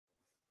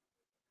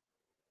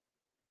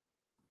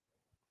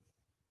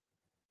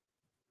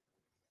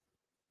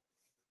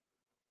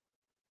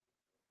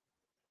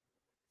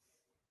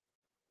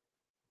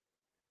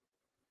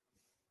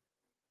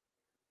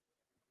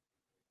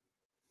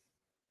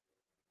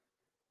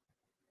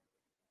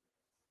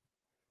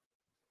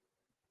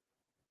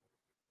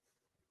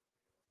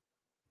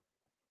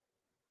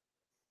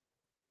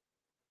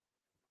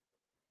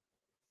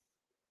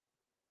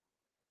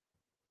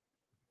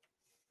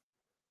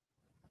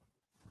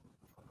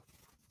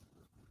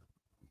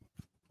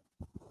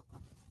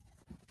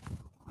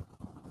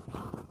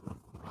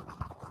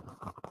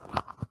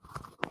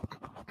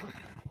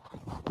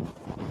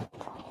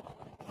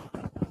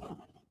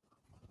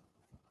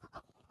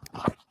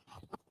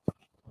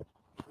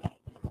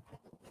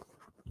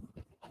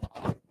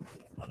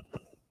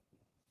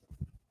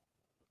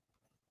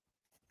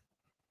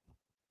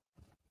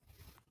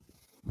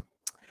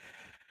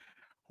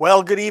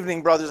Well, good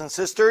evening, brothers and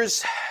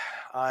sisters.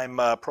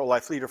 I'm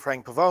pro-life leader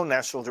Frank Pavone,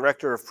 National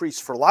Director of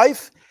Priests for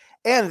Life,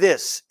 and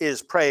this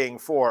is Praying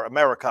for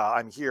America.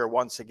 I'm here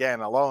once again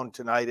alone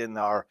tonight in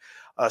our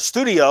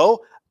studio,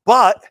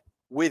 but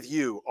with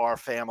you, our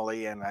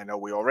family, and I know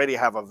we already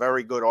have a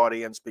very good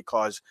audience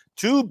because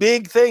two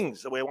big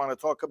things that we want to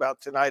talk about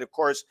tonight. Of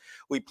course,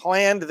 we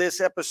planned this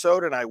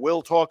episode, and I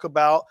will talk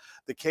about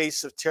the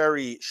case of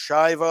Terri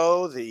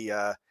Schiavo,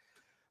 the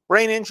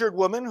brain-injured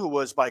woman who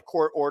was by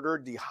court order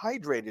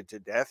dehydrated to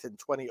death in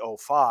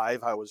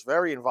 2005. I was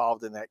very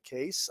involved in that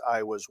case.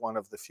 I was one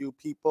of the few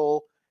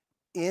people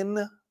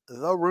in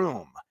the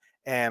room,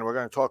 and we're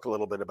going to talk a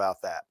little bit about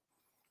that.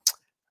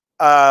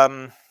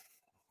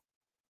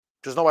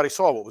 Because nobody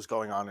saw what was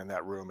going on in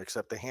that room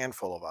except a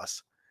handful of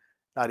us.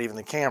 Not even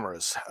the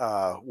cameras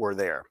were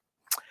there.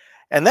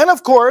 And then,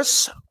 of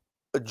course,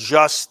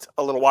 just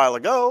a little while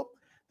ago,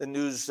 the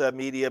news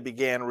media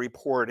began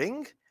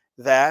reporting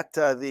that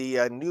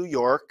the New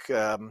York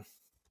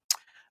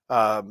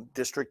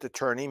district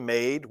attorney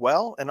made,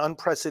 well, an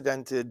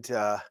unprecedented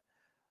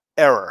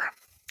error,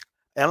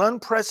 an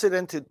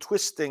unprecedented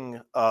twisting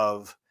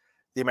of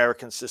the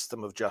American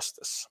system of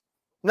justice.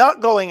 Not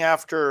going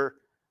after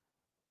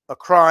a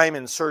crime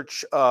in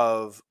search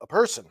of a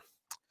person,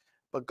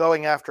 but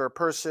going after a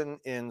person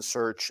in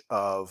search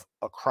of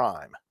a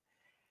crime.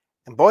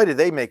 And boy, did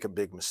they make a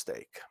big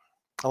mistake.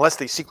 Unless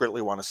they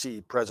secretly want to see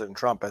President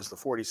Trump as the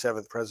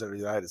 47th president of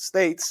the United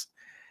States,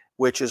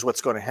 which is what's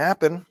going to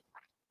happen.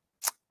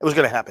 It was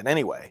going to happen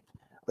anyway,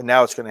 but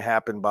now it's going to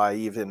happen by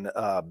even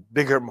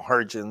bigger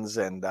margins.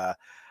 And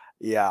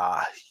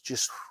yeah,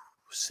 just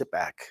sit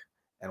back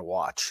and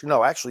watch.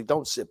 No, actually,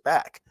 don't sit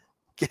back.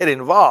 Get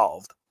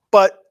involved.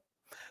 But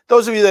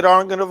those of you that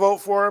aren't going to vote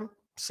for him,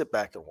 sit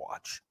back and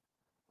watch.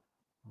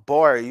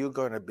 Boy, are you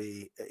going to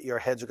be, your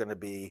heads are going to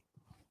be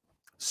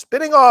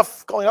spinning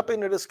off, going up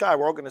into the sky.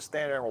 We're all going to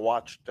stand there and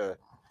watch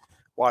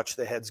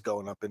the heads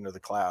going up into the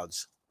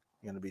clouds.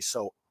 You're going to be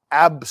so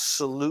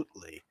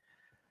absolutely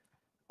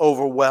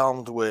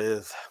overwhelmed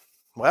with,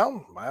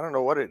 well, I don't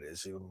know what it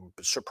is.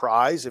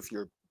 Surprise if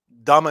you're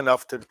dumb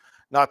enough to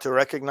not to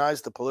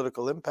recognize the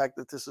political impact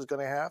that this is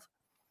going to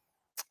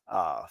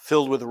have.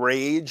 Filled with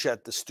rage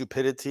at the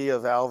stupidity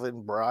of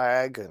Alvin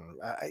Bragg. And,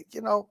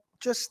 you know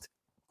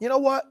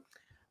what?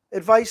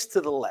 Advice to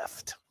the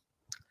left.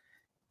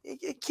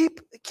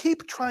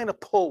 Keep trying to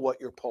pull what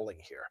you're pulling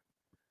here.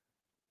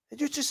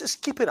 You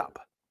just keep it up.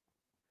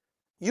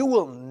 You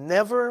will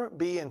never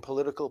be in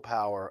political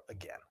power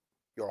again.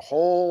 Your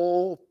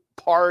whole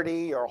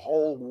party, your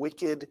whole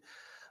wicked,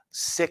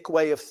 sick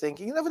way of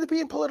thinking, you'll never be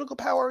in political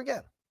power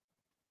again.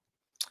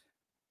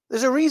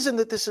 There's a reason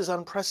that this is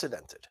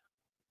unprecedented.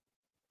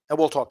 And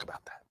we'll talk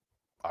about that.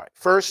 All right.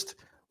 First,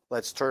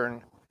 let's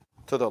turn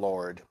to the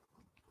Lord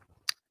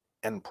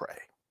and pray.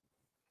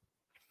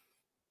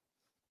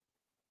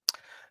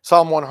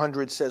 Psalm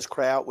 100 says,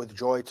 "Cry out with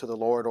joy to the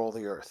Lord, all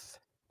the earth.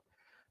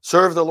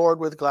 Serve the Lord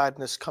with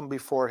gladness. Come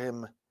before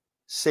him,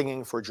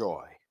 singing for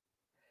joy.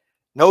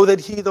 Know that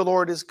he, the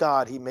Lord, is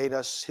God. He made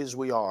us his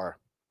we are.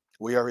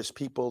 We are his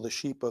people, the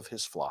sheep of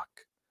his flock.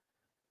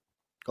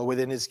 Go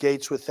within his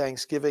gates with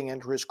thanksgiving,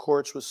 enter his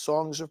courts with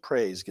songs of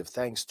praise. Give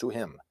thanks to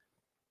him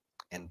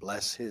and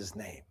bless his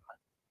name."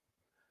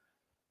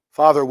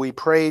 Father, we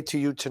pray to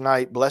you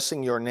tonight,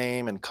 blessing your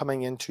name and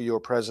coming into your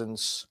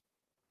presence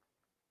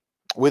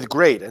with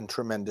great and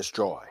tremendous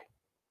joy.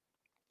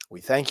 We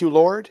thank you,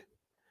 Lord,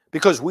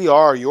 because we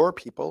are your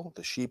people,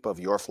 the sheep of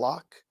your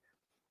flock.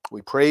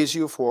 We praise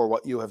you for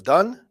what you have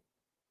done,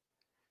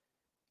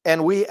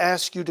 and we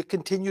ask you to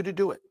continue to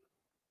do it.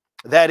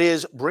 That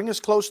is, bring us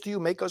close to you,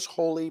 make us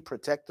holy,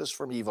 protect us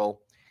from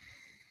evil,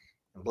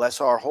 and bless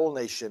our whole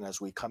nation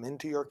as we come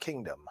into your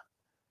kingdom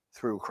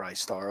through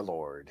Christ our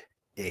Lord.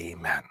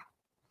 Amen.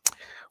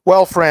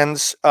 Well,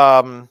 friends,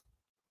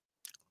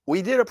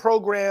 we did a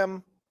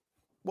program,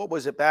 what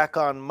was it, back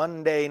on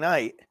Monday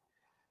night,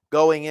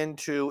 going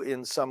into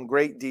in some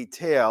great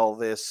detail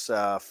this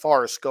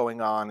farce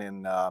going on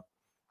in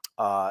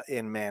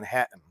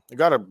Manhattan. It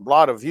got a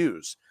lot of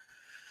views.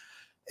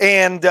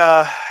 And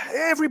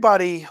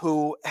everybody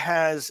who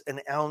has an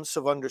ounce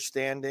of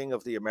understanding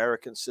of the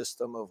American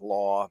system of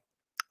law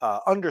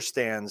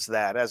understands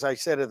that, as I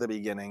said at the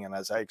beginning, and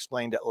as I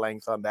explained at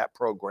length on that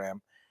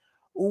program,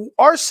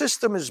 our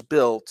system is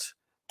built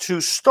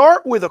to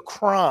start with a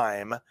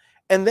crime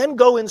and then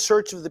go in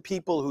search of the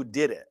people who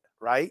did it,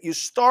 right? You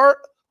start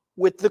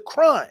with the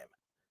crime.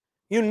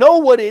 You know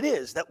what it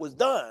is that was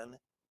done,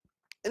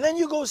 and then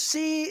you go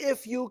see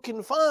if you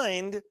can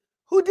find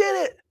who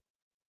did it.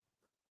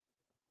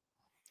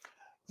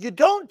 You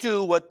don't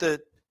do what the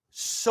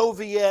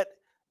Soviet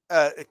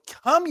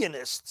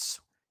communists,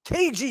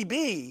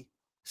 KGB,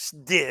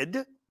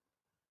 did,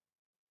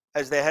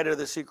 as the head of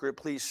the secret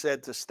police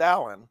said to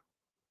Stalin,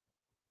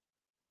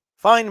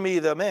 "Find me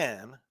the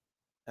man,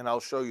 and I'll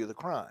show you the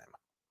crime."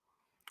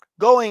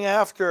 Going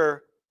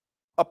after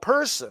a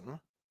person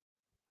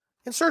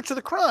in search of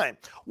the crime.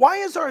 Why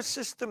is our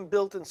system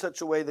built in such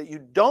a way that you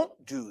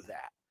don't do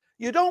that?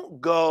 You don't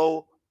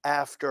go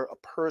after a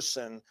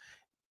person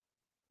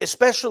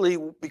especially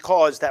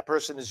because that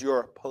person is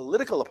your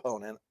political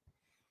opponent,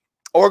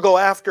 or go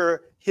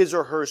after his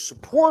or her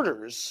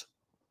supporters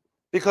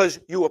because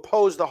you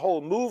oppose the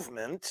whole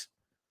movement,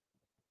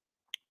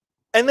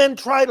 and then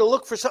try to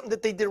look for something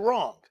that they did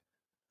wrong.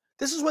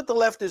 This is what the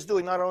left is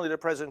doing, not only to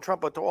President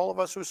Trump, but to all of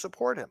us who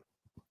support him.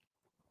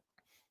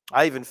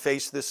 I even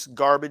face this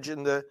garbage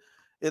in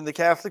the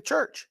Catholic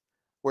Church,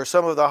 where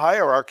some of the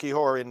hierarchy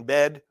who are in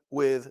bed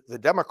with the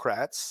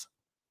Democrats,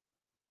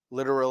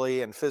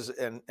 literally and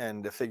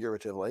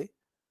figuratively,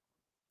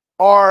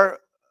 are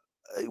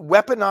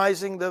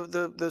weaponizing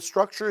the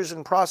structures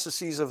and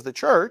processes of the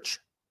church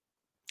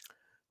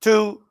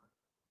to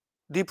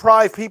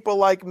deprive people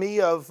like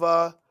me of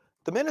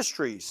the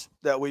ministries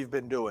that we've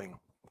been doing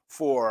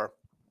for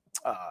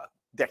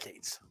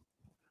decades.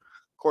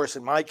 Of course,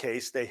 in my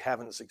case, they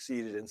haven't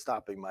succeeded in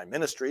stopping my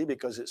ministry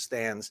because it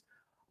stands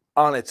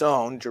on its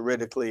own,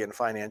 juridically and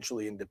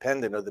financially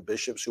independent of the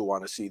bishops who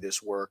want to see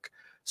this work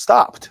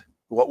stopped.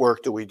 What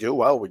work do we do?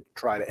 Well, we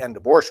try to end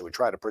abortion. We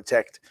try to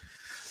protect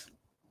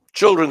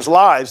children's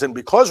lives. And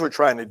because we're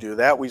trying to do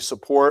that, we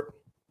support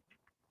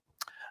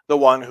the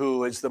one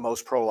who is the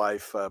most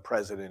pro-life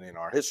president in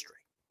our history.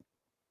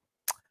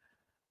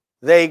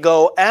 They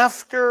go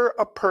after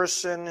a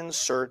person in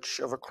search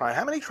of a crime.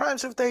 How many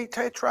crimes have they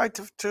tried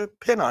to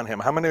pin on him?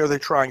 How many are they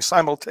trying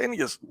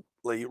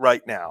simultaneously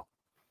right now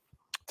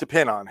to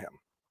pin on him?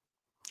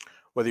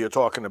 Whether you're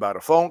talking about a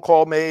phone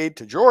call made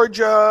to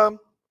Georgia,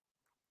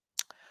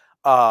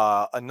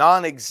 a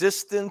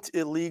non-existent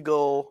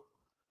illegal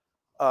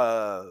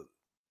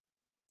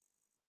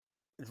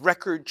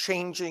record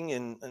changing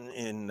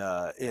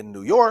in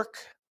New York,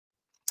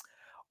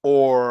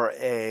 or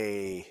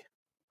a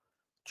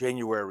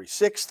January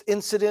 6th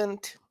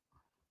incident.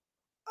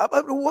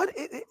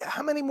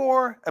 How many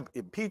more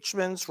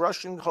impeachments,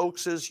 Russian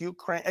hoaxes,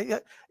 Ukraine?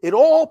 It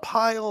all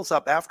piles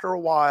up after a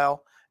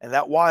while, and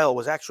that while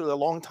was actually a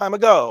long time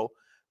ago.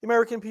 The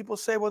American people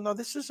say, well, no,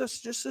 this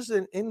is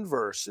an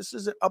inverse. This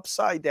is an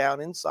upside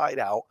down, inside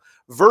out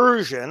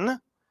version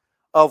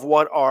of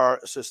what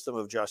our system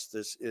of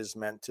justice is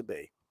meant to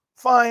be.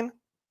 Fine.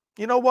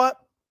 You know what?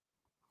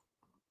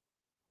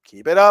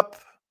 Keep it up.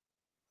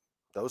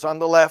 Those on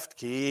the left,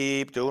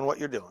 keep doing what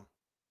you're doing.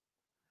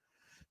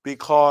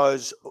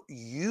 Because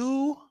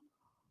you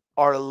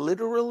are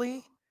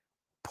literally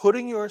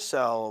putting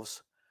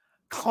yourselves,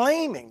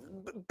 claiming,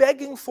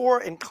 begging for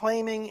and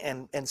claiming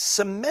and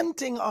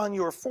cementing on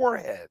your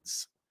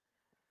foreheads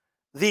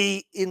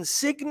the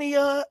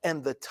insignia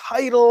and the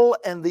title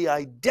and the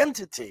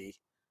identity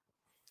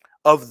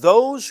of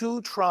those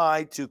who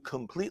try to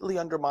completely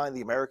undermine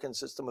the American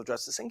system of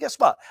justice. And guess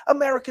what?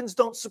 Americans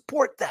don't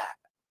support that.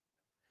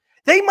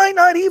 They might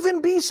not even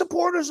be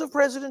supporters of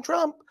President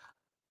Trump,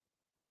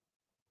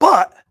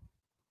 but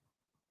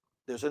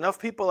there's enough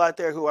people out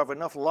there who have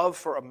enough love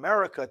for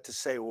America to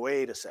say,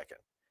 wait a second,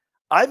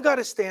 I've got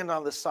to stand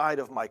on the side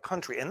of my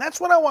country. And that's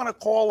what I want to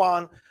call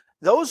on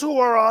those who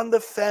are on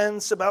the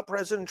fence about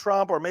President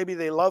Trump, or maybe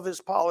they love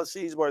his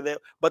policies,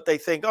 but they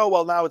think, oh,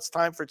 well, now it's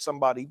time for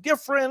somebody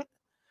different,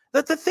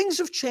 that the things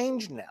have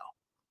changed now.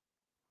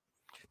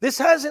 This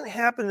hasn't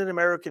happened in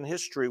American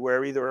history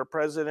where either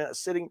a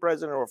sitting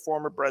president or a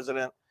former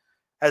president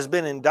has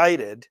been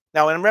indicted.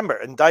 Now, and remember,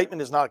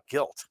 indictment is not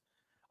guilt.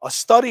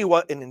 Study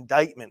what an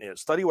indictment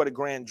is. Study what a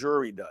grand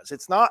jury does.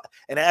 It's not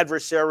an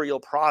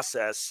adversarial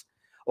process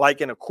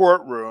like in a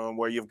courtroom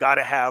where you've got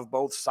to have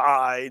both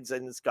sides,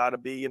 and it's got to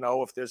be,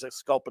 if there's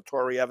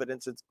exculpatory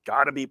evidence, it's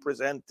got to be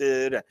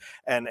presented,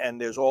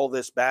 and there's all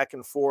this back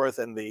and forth,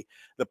 and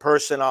the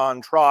person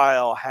on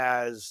trial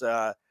has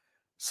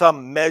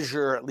some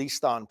measure, at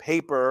least on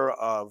paper,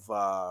 of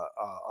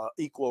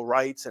equal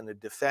rights and a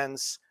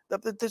defense.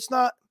 That's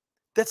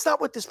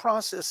not what this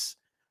process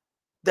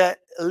that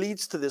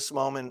leads to this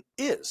moment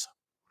is.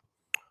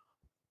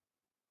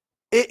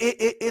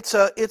 It's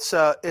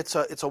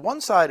a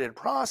one-sided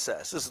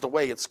process. This is the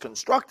way it's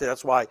constructed.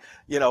 That's why,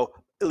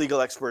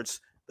 legal experts,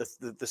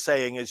 the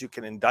saying is you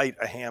can indict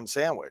a ham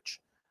sandwich.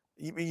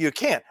 You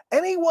can't.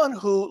 Anyone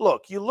who,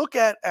 you look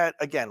at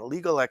again,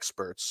 legal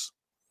experts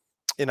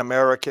in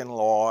American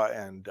law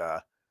and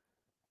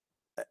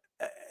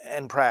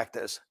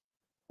practice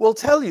will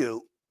tell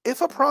you,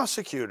 if a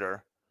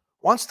prosecutor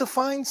wants to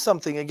find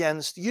something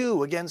against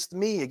you, against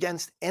me,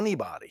 against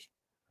anybody,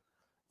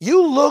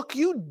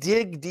 you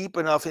dig deep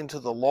enough into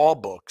the law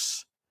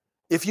books.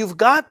 If you've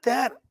got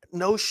that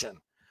notion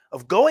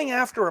of going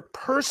after a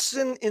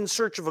person in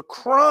search of a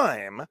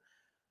crime,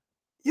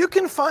 you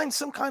can find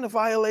some kind of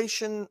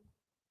violation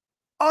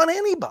on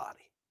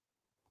anybody.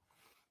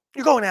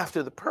 You're going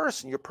after the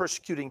person. You're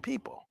persecuting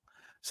people.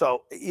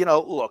 So,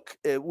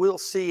 we'll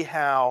see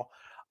how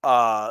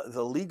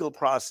the legal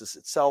process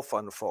itself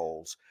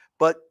unfolds.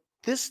 But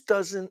this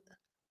doesn't,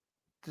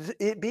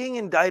 being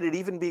indicted,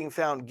 even being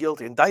found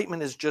guilty,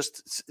 indictment is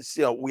just,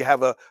 we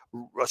have a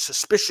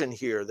suspicion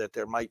here that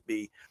there might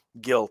be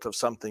guilt of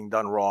something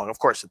done wrong. Of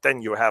course,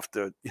 then you have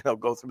to,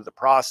 go through the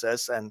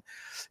process. And,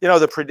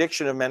 the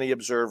prediction of many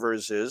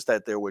observers is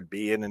that there would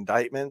be an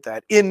indictment,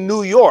 that in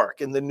New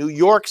York, in the New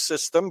York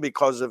system,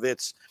 because of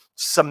its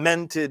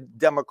cemented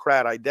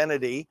Democrat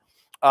identity,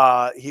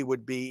 he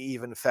would be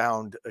even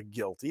found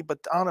guilty. But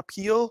on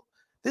appeal,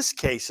 this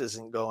case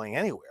isn't going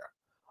anywhere.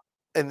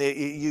 And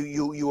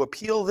you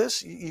appeal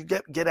this, you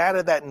get out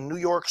of that New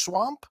York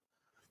swamp.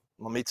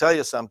 Let me tell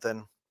you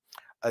something.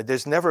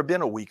 There's never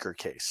been a weaker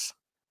case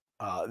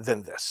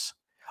than this.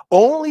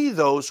 Only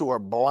those who are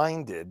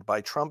blinded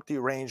by Trump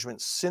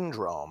derangement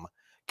syndrome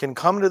can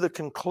come to the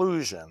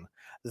conclusion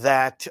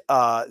that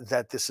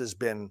that this has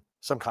been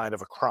some kind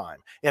of a crime.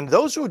 And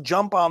those who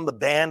jump on the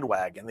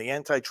bandwagon, the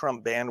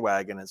anti-Trump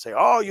bandwagon, and say,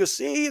 "Oh, you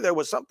see, there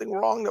was something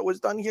wrong that was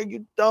done here,"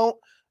 you don't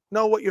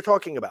know what you're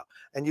talking about,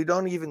 and you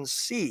don't even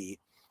see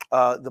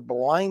the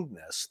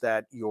blindness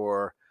that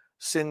your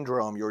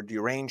syndrome, your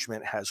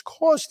derangement, has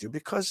caused you,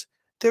 because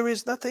there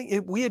is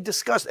nothing. We had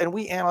discussed, and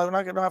we're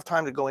not going to have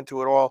time to go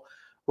into it all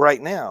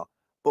right now,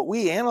 but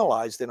we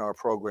analyzed in our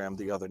program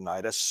the other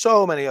night, as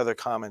so many other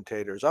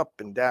commentators up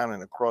and down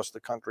and across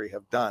the country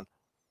have done,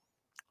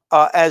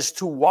 as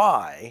to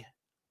why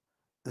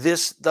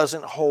this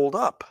doesn't hold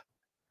up.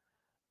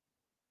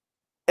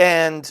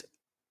 And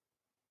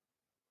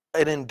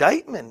an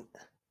indictment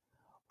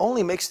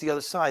only makes the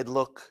other side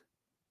look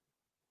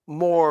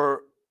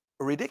more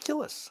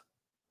ridiculous,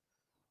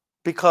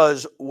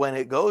 because when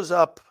it goes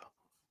up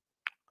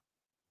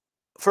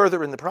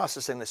further in the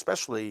process, and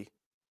especially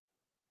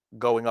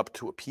going up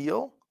to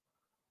appeal,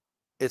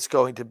 it's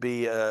going to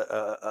be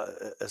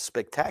a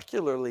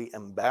spectacularly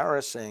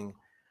embarrassing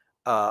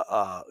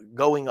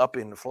going up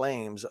in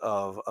flames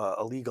of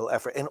a legal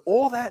effort. And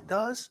all that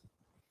does,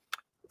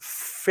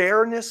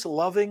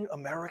 fairness-loving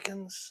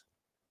Americans,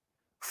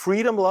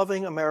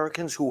 freedom-loving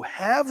Americans who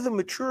have the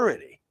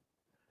maturity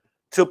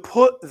to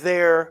put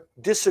their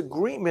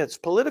disagreements,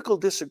 political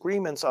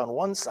disagreements, on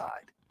one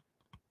side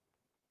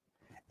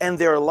and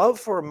their love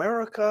for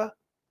America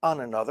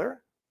on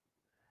another,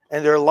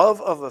 and their love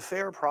of a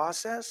fair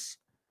process,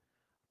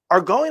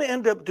 are going to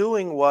end up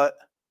doing what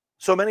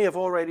so many have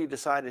already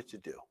decided to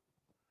do.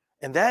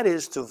 And that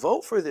is to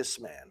vote for this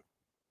man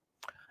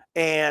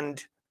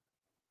and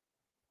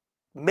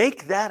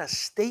make that a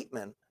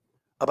statement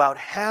about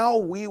how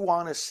we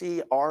want to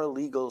see our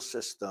legal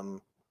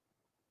system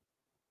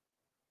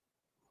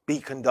be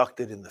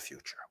conducted in the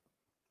future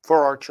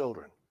for our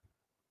children,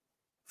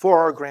 for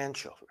our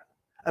grandchildren.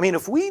 I mean,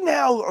 if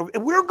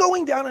we're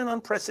going down an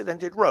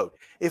unprecedented road.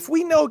 If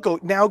we now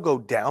go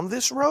down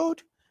this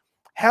road,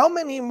 how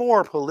many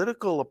more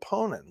political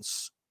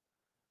opponents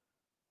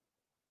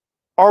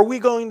are we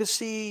going to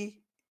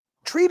see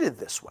treated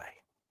this way?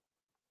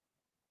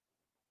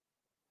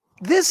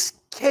 This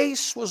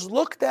case was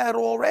looked at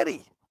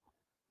already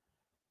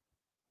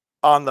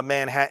on the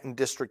Manhattan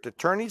District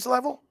Attorney's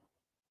level,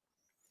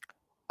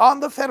 on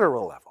the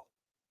federal level,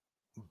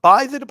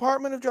 by the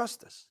Department of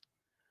Justice,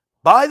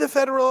 by the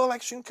Federal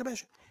Election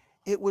Commission.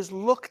 It was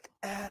looked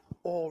at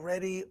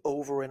already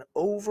over and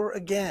over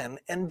again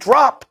and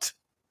dropped.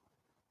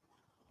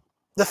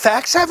 The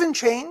facts haven't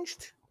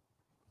changed.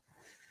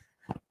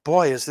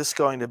 Boy, is this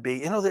going to be,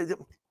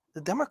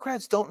 the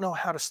Democrats don't know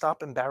how to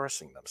stop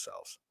embarrassing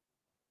themselves.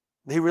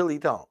 They really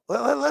don't.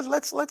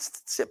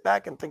 Let's sit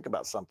back and think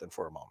about something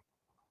for a moment.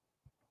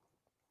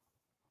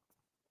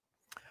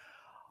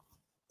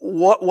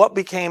 What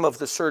became of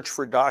the search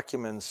for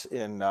documents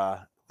in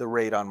the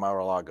raid on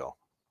Mar-a-Lago?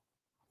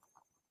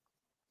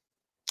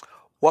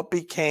 What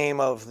became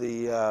of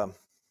the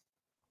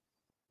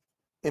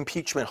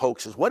impeachment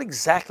hoaxes? What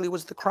exactly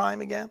was the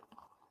crime again?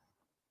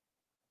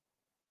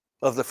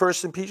 Of the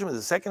first impeachment,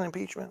 the second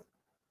impeachment?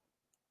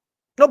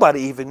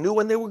 Nobody even knew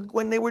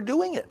when they were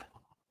doing it.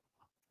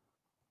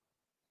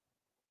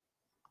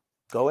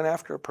 Going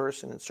after a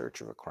person in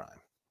search of a crime.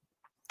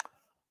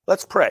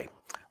 Let's pray.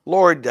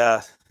 Lord,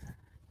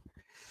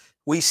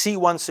 we see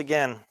once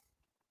again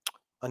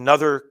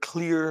another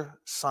clear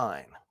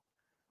sign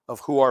of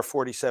who our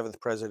 47th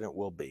president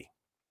will be.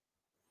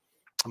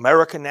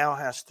 America now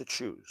has to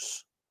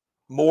choose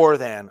more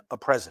than a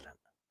president.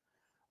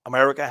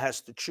 America has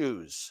to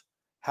choose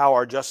how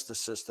our justice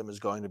system is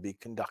going to be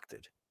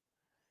conducted.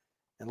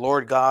 And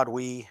Lord God,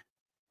 we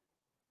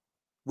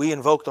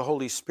invoke the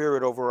Holy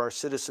Spirit over our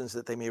citizens,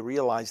 that they may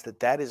realize that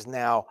that is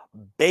now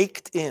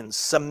baked in,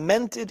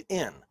 cemented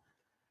in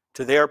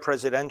to their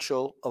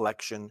presidential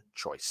election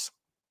choice.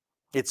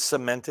 It's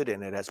cemented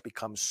in. It has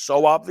become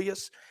so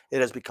obvious. It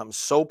has become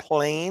so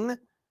plain.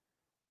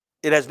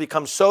 It has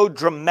become so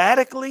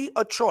dramatically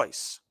a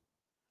choice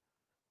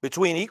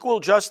between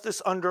equal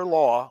justice under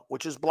law,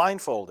 which is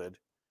blindfolded,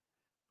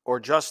 or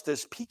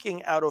justice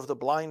peeking out of the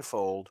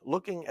blindfold,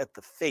 looking at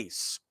the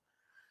face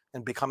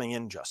and becoming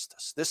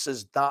injustice. This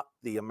is not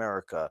the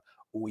America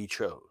we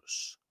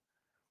chose.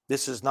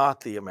 This is not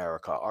the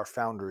America our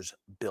founders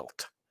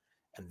built.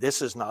 And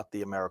this is not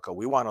the America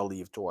we want to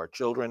leave to our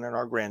children and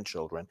our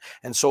grandchildren.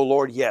 And so,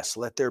 Lord, yes,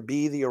 let there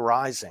be the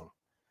arising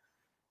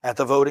at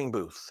the voting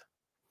booth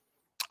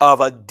of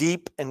a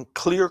deep and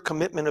clear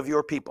commitment of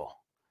your people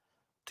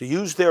to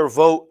use their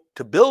vote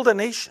to build a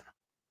nation,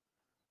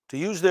 to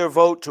use their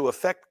vote to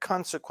affect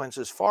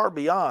consequences far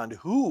beyond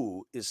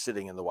who is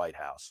sitting in the White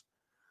House,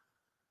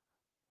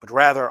 but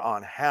rather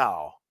on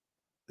how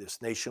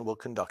this nation will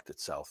conduct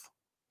itself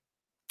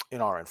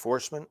in our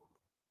enforcement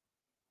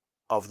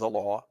of the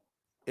law,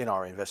 in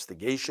our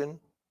investigation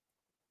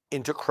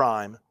into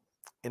crime,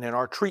 and in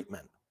our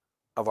treatment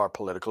of our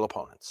political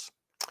opponents.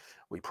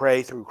 We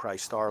pray through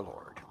Christ our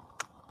Lord.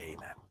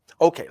 Amen.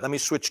 Okay, let me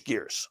switch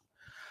gears.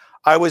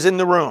 I was in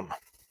the room.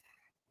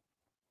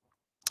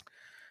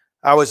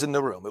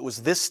 It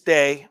was this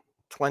day,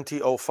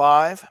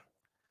 2005,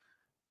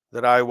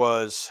 that I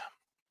was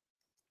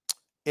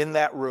in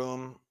that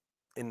room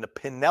in the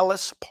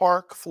Pinellas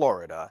Park,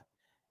 Florida,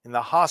 in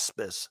the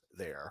hospice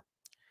there,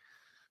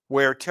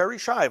 where Terri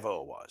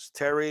Schiavo was.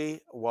 Terri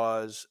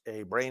was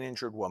a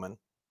brain-injured woman.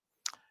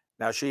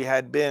 Now, she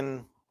had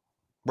been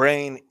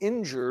brain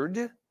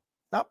injured,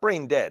 not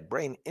brain dead,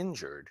 brain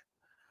injured,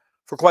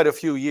 for quite a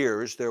few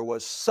years. There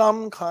was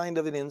some kind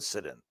of an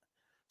incident,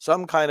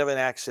 some kind of an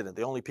accident.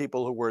 The only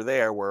people who were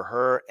there were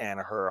her and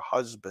her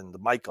husband,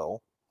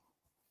 Michael.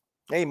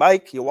 Hey,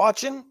 Mike, you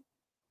watching?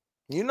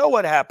 You know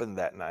what happened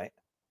that night.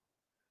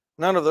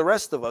 None of the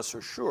rest of us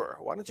are sure.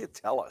 Why don't you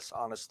tell us,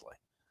 honestly?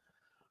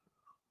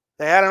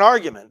 They had an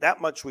argument,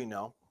 that much we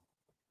know.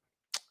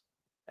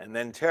 And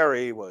then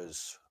Terri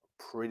was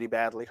pretty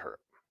badly hurt.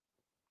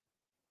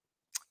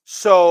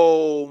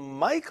 So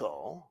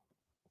Michael,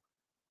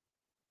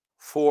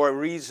 for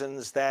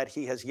reasons that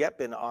he has yet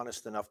been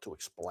honest enough to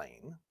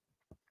explain,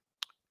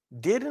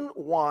 didn't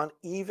want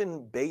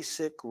even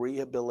basic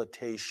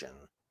rehabilitation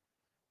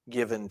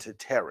given to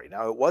Terri.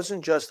 Now, it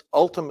wasn't just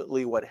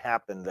ultimately what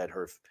happened that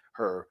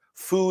her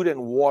food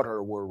and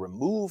water were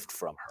removed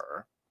from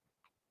her.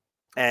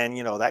 And,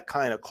 you know, that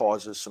kind of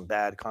causes some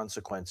bad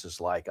consequences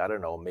like, I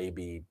don't know,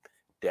 maybe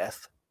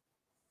death.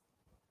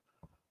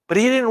 But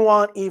he didn't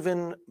want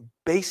even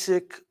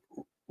basic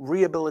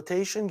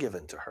rehabilitation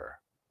given to her.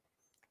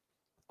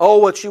 Oh,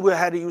 what she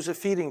had to use a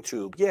feeding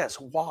tube. Yes,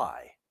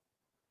 why?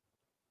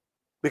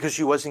 Because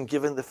she wasn't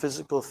given the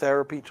physical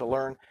therapy to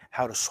learn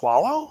how to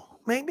swallow,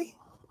 maybe?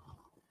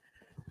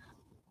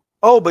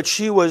 Oh, but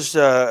she was,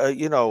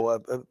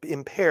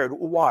 impaired.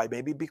 Why?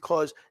 Maybe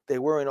because they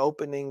weren't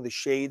opening the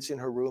shades in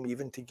her room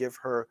even to give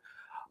her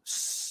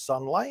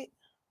sunlight?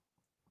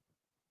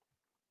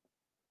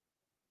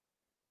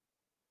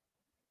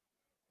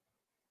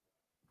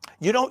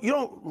 You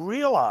don't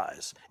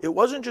realize it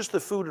wasn't just the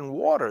food and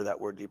water that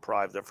were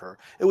deprived of her.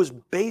 It was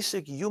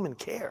basic human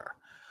care.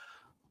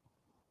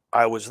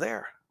 I was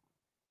there.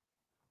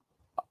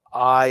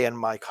 I and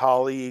my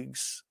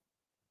colleagues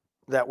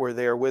that were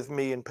there with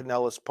me in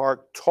Pinellas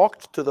Park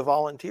talked to the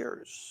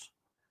volunteers.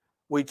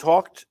 We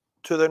talked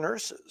to the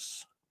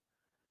nurses.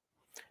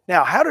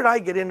 Now, how did I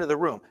get into the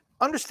room?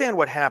 Understand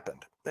what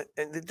happened.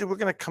 And we're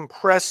going to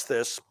compress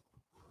this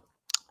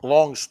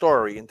long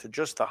story into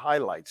just the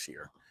highlights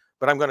here.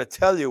 But I'm going to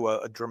tell you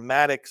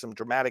some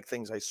dramatic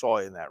things I saw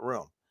in that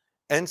room,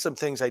 and some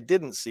things I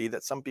didn't see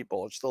that some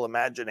people are still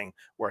imagining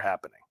were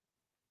happening.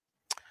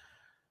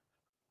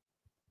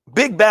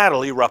 Big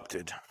battle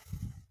erupted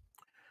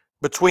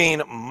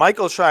between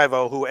Michael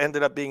Schiavo, who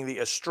ended up being the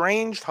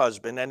estranged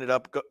husband, ended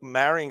up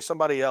marrying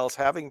somebody else,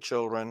 having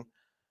children,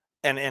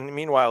 and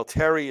meanwhile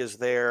Terri is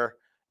there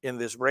in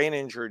this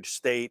brain-injured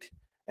state,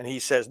 and he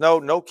says,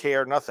 no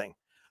care, nothing.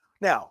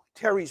 Now,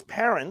 Terri's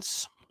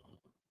parents,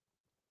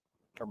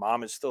 her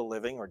mom is still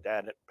living, her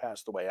dad had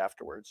passed away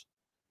afterwards,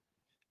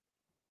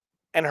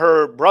 and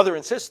her brother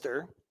and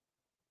sister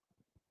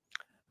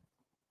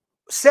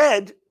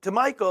said to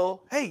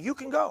Michael, hey, you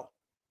can go.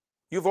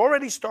 You've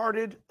already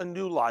started a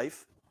new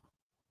life.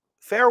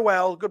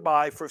 Farewell,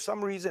 goodbye. For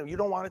some reason, you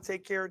don't want to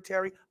take care of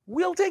Terri,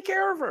 we'll take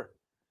care of her.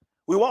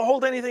 We won't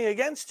hold anything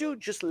against you.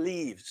 Just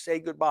leave, say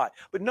goodbye.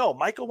 But no,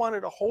 Michael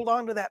wanted to hold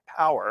on to that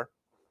power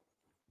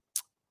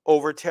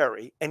over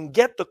Terri and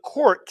get the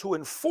court to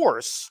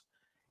enforce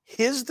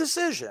his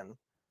decision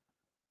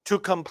to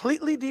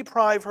completely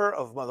deprive her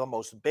of the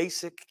most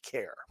basic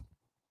care: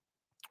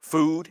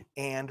 food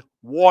and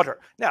water.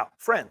 Now,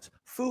 friends,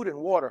 food and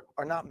water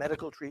are not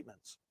medical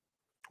treatments.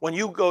 When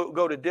you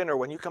go to dinner,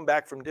 when you come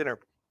back from dinner,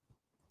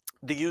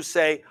 do you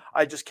say,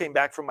 I just came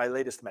back from my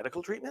latest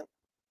medical treatment?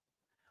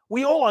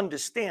 We all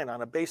understand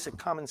on a basic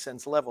common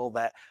sense level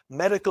that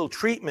medical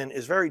treatment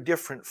is very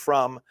different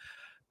from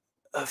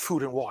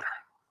food and water.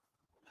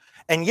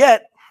 And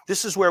yet,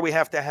 this is where we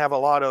have to have a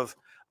lot of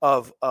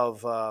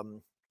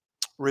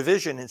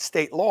revision in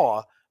state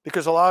law,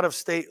 because a lot of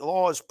state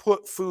laws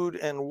put food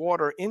and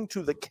water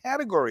into the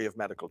category of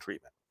medical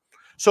treatment.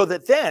 So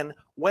that then,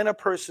 when a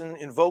person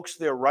invokes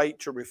their right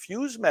to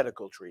refuse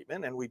medical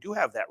treatment, and we do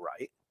have that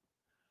right,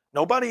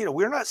 I'm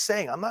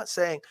not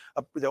saying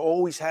there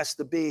always has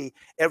to be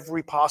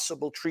every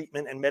possible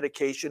treatment and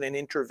medication and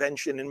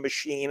intervention and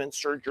machine and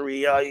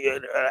surgery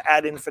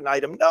ad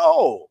infinitum.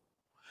 No,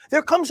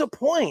 there comes a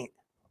point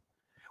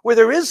where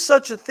there is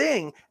such a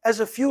thing as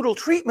a futile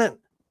treatment.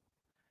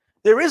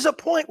 There is a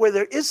point where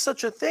there is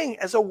such a thing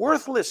as a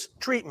worthless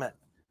treatment.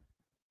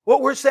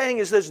 What we're saying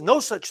is there's no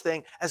such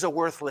thing as a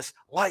worthless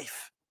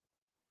life.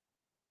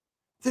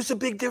 There's a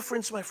big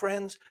difference, my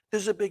friends.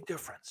 There's a big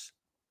difference.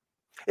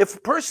 If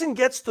a person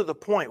gets to the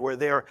point where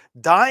they're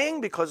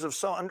dying because of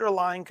some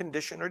underlying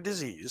condition or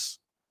disease,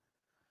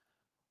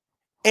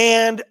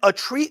 and a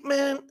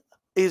treatment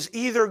is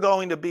either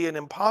going to be an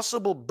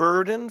impossible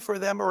burden for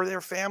them or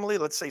their family.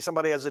 Let's say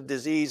somebody has a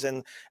disease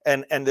and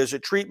there's a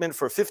treatment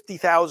for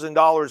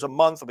 $50,000 a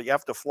month, but you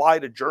have to fly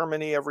to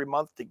Germany every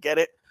month to get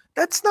it.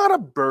 That's not a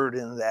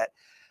burden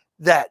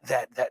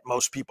that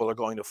most people are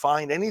going to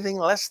find anything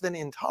less than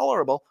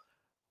intolerable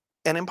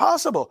and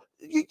impossible.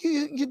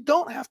 You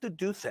don't have to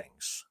do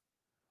things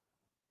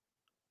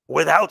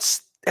without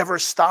ever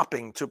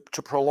stopping to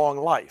prolong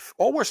life.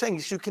 All we're saying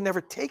is you can never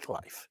take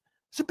life.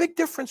 There's a big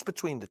difference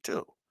between the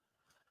two.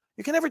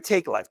 You can never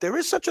take life. There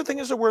is such a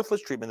thing as a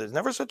worthless treatment. There's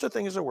never such a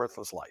thing as a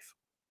worthless life.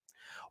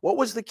 What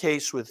was the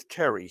case with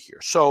Terri here?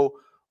 So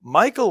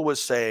Michael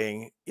was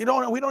saying, we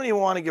don't even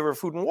want to give her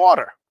food and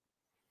water.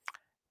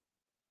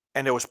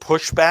 And there was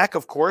pushback,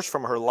 of course,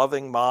 from her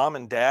loving mom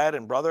and dad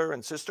and brother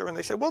and sister. And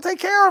they said, we'll take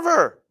care of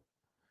her.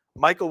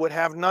 Michael would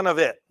have none of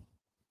it.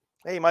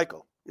 Hey,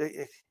 Michael,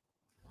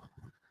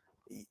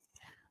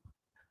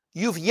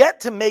 you've yet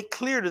to make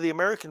clear to the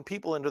American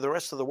people and to the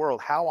rest of the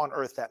world how on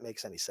earth that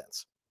makes any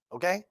sense.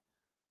 Okay?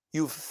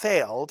 You've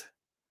failed,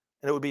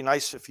 and it would be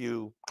nice if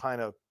you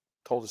kind of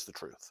told us the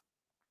truth.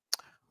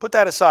 Put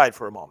that aside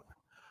for a moment.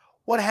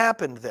 What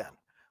happened then?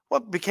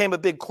 Well, it became a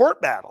big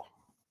court battle.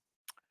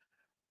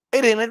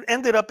 It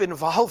ended up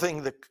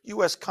involving the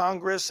U.S.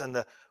 Congress and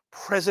the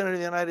President of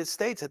the United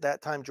States at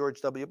that time,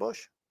 George W.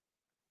 Bush.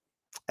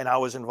 And I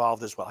was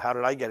involved as well. How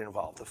did I get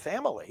involved? The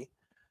family,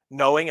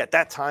 knowing at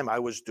that time I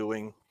was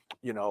doing,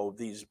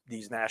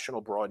 these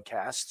national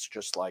broadcasts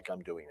just like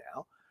I'm doing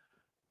now.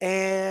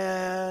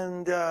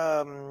 And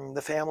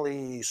the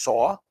family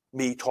saw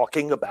me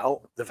talking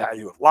about the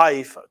value of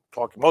life,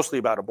 talking mostly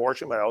about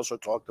abortion, but I also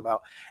talked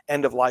about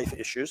end-of-life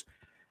issues.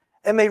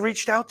 And they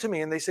reached out to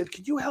me and they said,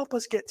 could you help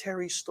us get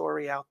Terri's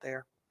story out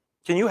there?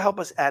 Can you help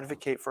us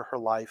advocate for her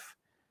life?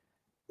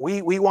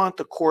 We want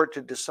the court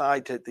to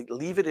decide to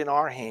leave it in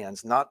our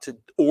hands, not to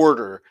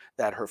order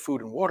that her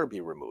food and water be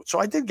removed. So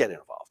I did get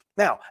involved.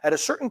 Now, at a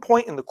certain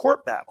point in the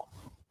court battle,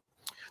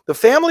 the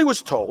family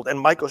was told, and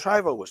Michael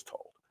Schiavo was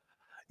told,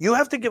 you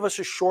have to give us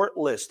a short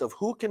list of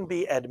who can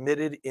be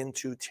admitted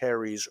into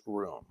Terri's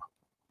room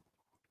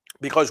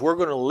because we're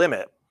going to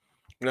limit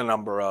the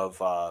number of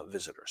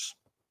visitors.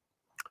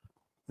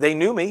 They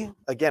knew me,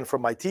 again,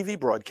 from my TV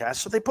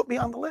broadcast, so they put me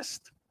on the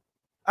list.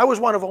 I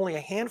was one of only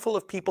a handful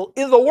of people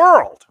in the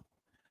world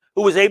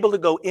who was able to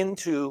go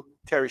into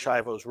Terri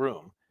Schiavo's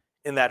room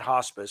in that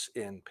hospice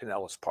in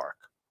Pinellas Park.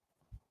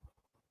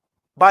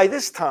 By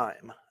this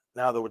time,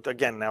 now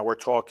we're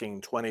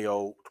talking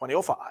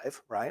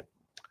 2005, right?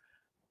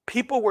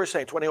 People were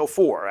saying,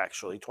 2004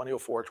 actually,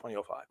 2004,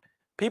 2005.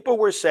 People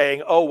were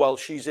saying, oh, well,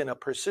 she's in a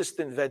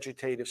persistent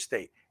vegetative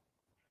state.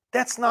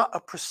 That's not a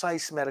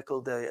precise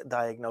medical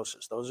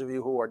diagnosis. Those of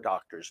you who are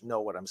doctors know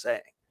what I'm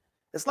saying.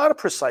 It's not a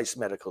precise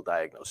medical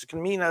diagnosis. It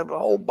can mean a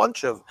whole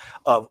bunch of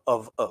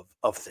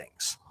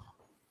things.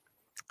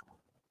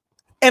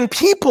 And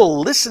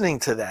people listening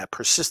to that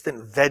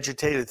persistent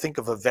vegetative, think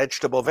of a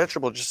vegetable.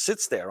 Vegetable just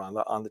sits there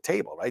on the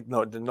table, right?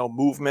 No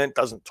movement,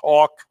 doesn't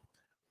talk.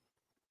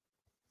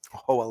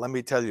 Oh, well, let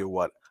me tell you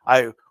what.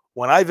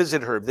 When I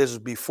visited her, this is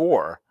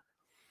before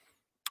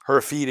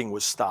her feeding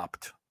was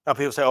stopped. Now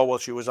people say, oh, well,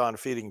 she was on a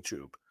feeding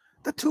tube.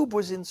 The tube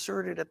was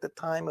inserted at the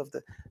time of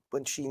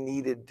when she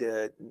needed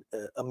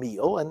a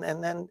meal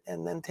and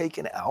then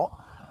taken out.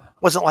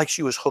 It wasn't like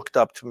she was hooked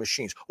up to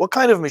machines. What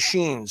kind of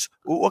machines,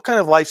 what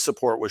kind of life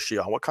support was she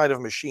on? What kind of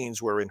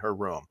machines were in her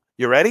room?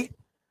 You ready?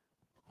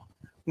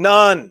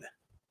 None.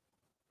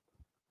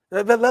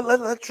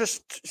 Let's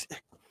just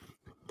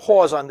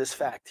pause on this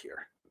fact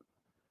here.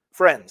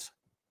 Friends,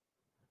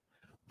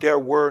 there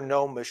were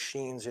no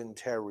machines in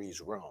Terri's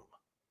room.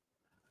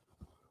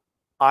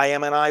 I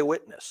am an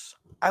eyewitness.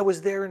 I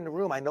was there in the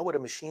room. I know what a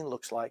machine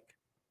looks like.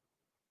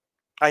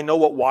 I know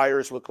what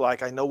wires look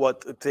like. I know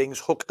what things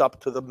hooked up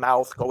to the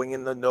mouth, going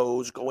in the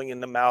nose, going in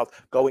the mouth,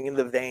 going in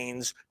the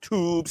veins,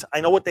 tubes.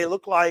 I know what they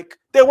look like.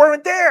 They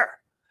weren't there.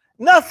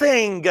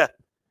 Nothing.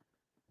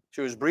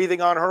 She was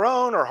breathing on her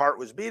own. Her heart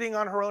was beating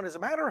on her own. As a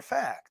matter of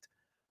fact,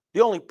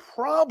 the only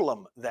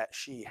problem that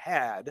she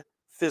had,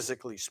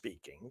 physically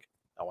speaking,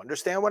 now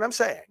understand what I'm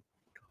saying,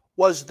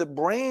 was the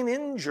brain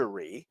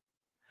injury,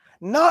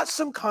 not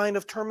some kind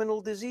of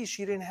terminal disease.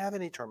 She didn't have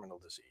any terminal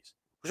disease.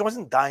 She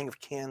wasn't dying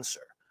of cancer.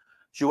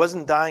 She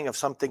wasn't dying of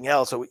something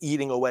else or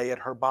eating away at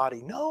her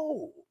body.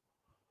 No.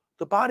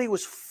 The body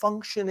was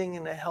functioning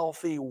in a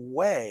healthy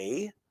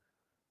way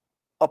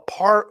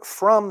apart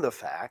from the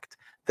fact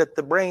that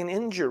the brain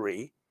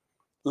injury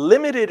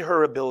limited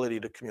her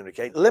ability to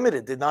communicate.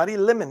 Limited, did not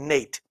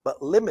eliminate,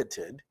 but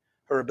limited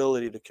her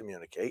ability to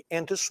communicate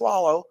and to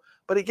swallow.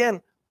 But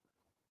again,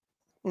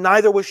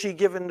 neither was she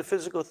given the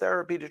physical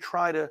therapy to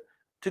try to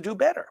do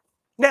better.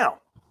 Now,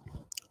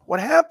 what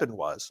happened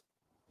was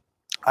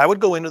I would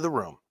go into the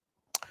room.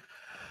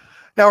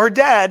 Now, her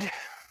dad,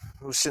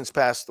 who's since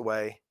passed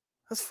away,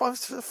 was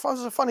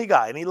a funny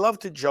guy, and he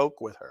loved to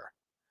joke with her.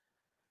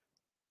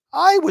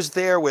 I was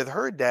there with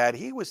her dad.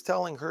 He was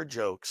telling her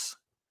jokes.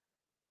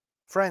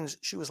 Friends,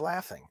 she was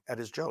laughing at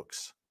his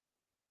jokes.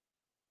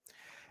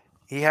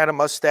 He had a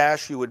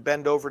mustache. He would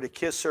bend over to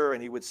kiss her,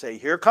 and he would say,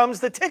 "Here comes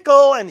the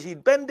tickle," and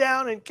he'd bend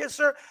down and kiss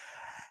her,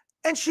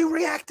 and she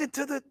reacted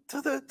to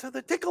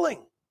the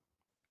tickling.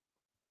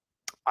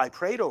 I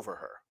prayed over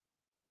her.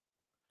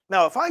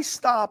 Now, if I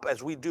stop,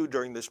 as we do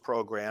during this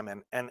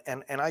program,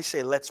 and I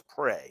say, "Let's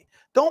pray,"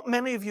 don't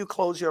many of you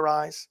close your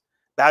eyes,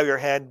 bow your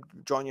head,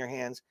 join your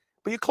hands,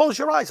 but you close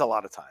your eyes a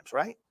lot of times,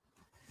 right?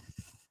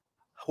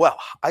 Well,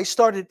 I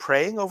started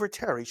praying over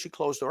Terri. She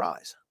closed her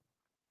eyes.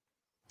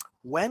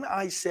 When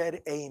I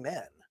said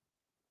amen,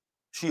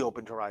 she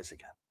opened her eyes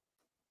again.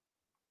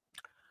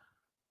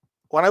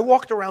 When I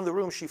walked around the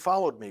room, she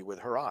followed me with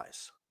her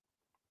eyes.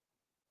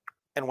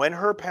 And when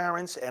her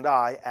parents and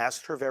I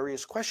asked her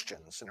various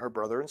questions, and her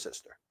brother and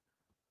sister,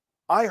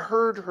 I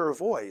heard her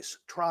voice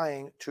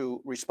trying to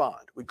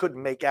respond. We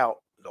couldn't make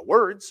out the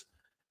words,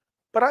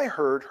 but I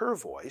heard her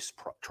voice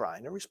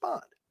trying to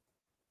respond.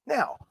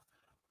 Now,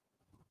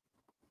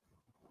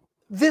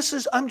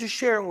 I'm just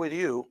sharing with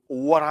you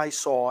what I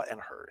saw and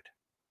heard.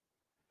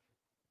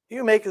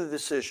 You make the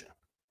decision.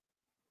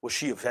 Was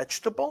she a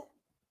vegetable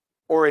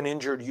or an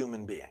injured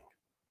human being?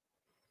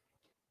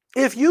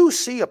 If you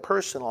see a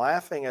person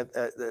laughing at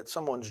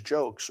someone's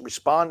jokes,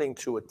 responding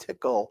to a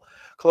tickle,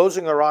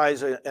 closing her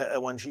eyes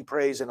when she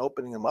prays and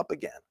opening them up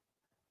again,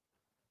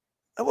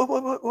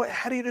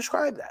 how do you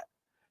describe that?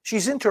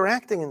 She's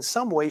interacting in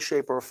some way,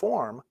 shape, or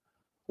form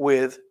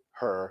with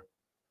her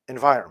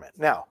environment.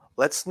 Now,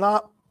 let's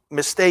not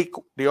mistake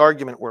the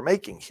argument we're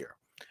making here.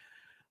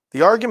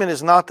 The argument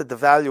is not that the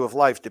value of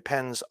life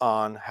depends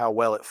on how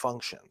well it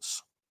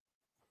functions.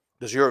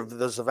 Does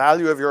the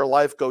value of your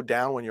life go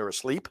down when you're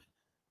asleep?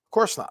 Of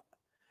course not.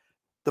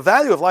 The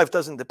value of life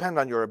doesn't depend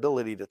on your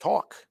ability to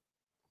talk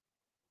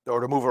or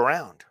to move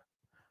around.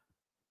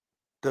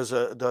 Does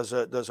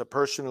a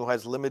person who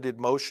has limited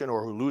motion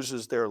or who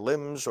loses their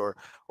limbs or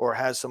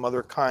has some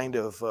other kind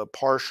of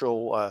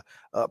partial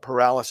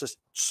paralysis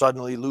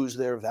suddenly lose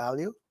their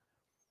value?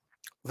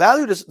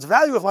 The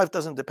value of life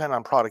doesn't depend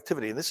on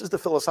productivity. And this is the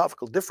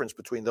philosophical difference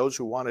between those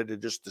who wanted to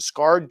just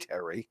discard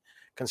Terri,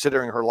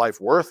 considering her life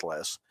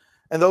worthless,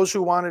 and those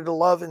who wanted to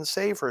love and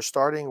save her,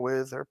 starting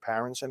with her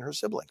parents and her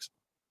siblings.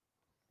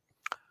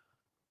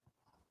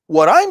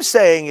 What I'm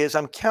saying is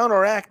I'm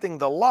counteracting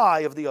the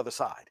lie of the other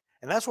side.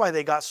 And that's why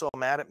they got so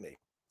mad at me.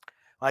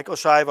 Michael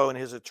Schiavo and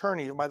his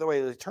attorney, by the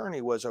way, the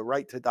attorney was a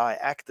right-to-die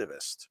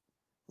activist.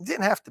 It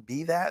didn't have to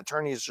be that.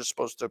 Attorney is just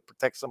supposed to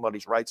protect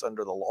somebody's rights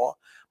under the law.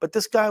 But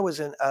this guy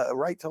was a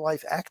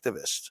right-to-life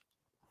activist.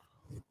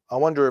 I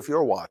wonder if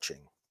you're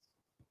watching,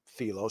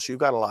 Philos. You've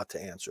got a lot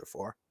to answer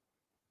for.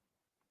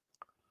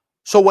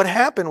 So what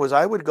happened was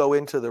I would go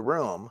into the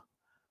room.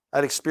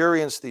 I'd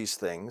experience these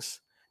things.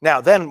 Now,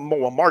 then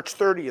March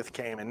 30th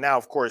came, and now,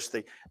 of course,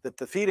 the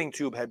feeding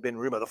tube had been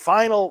removed.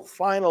 The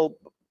final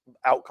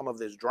outcome of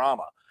this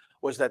drama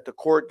was that the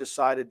court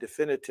decided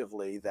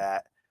definitively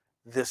that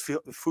this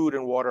food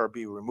and water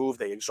be removed.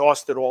 They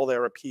exhausted all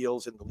their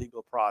appeals in the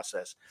legal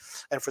process.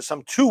 And for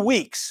some 2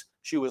 weeks,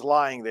 she was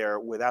lying there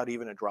without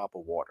even a drop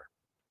of water.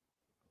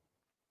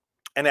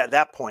 And at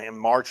that point, on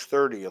March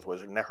 30th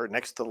was her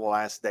next to the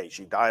last day.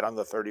 She died on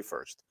the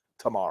 31st,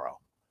 tomorrow.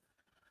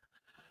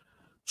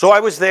 So I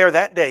was there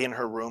that day in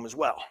her room as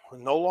well.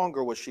 No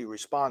longer was she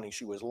responding.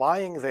 She was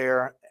lying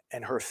there,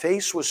 and her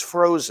face was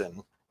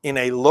frozen in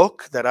a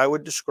look that I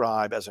would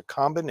describe as a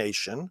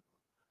combination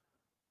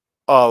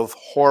of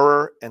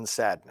horror and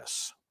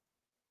sadness,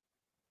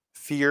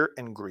 fear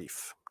and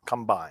grief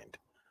combined.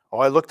 Oh,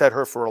 I looked at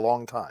her for a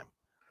long time.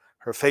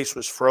 Her face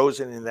was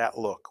frozen in that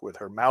look with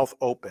her mouth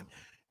open.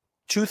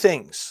 Two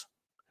things.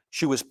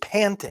 She was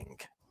panting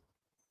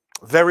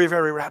very,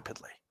 very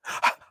rapidly.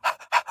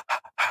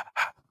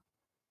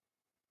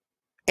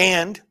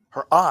 And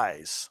her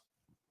eyes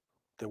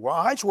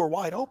were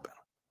wide open,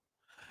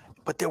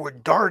 but they were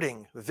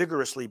darting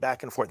vigorously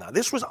back and forth. Now,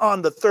 this was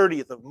on the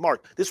 30th of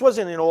March. This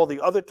wasn't in all the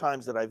other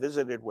times that I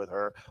visited with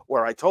her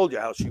where I told you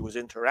how she was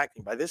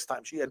interacting. By this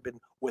time, she had been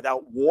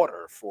without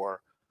water for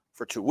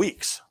 2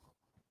 weeks.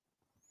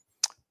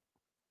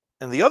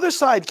 And the other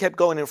side kept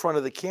going in front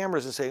of the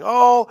cameras and saying,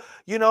 oh,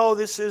 you know,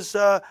 this is,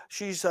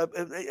 she's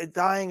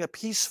dying a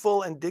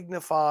peaceful and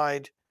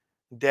dignified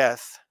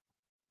death.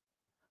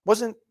 It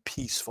wasn't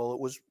peaceful.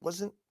 It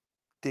wasn't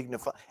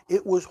dignified.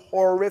 It was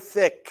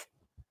horrific.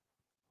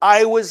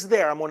 I was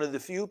there. I'm one of the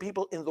few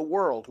people in the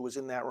world who was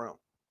in that room.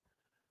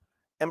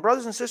 And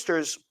brothers and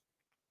sisters,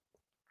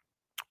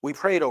 we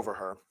prayed over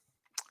her.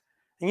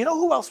 And you know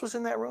who else was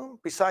in that room?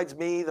 Besides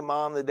me, the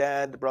mom, the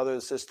dad, the brother,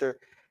 the sister,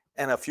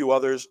 and a few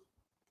others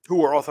who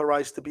were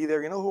authorized to be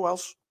there. You know who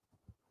else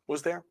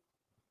was there?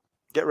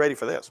 Get ready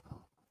for this.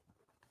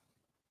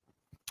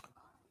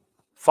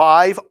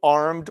 5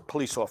 armed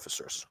police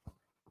officers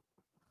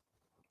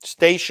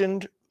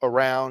stationed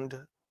around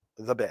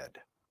the bed.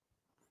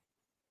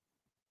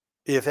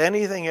 If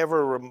anything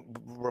ever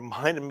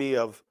reminded me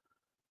of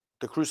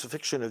the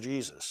crucifixion of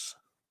Jesus,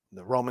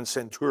 the Roman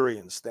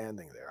centurion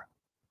standing there,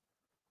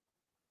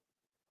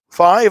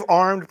 5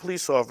 armed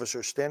police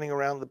officers standing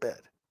around the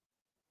bed.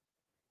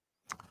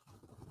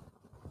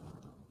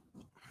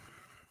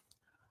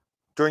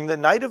 During the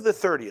night of the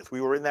 30th,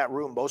 we were in that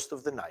room most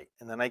of the night.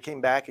 And then I came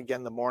back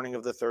again the morning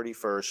of the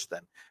 31st,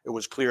 and it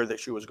was clear that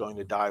she was going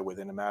to die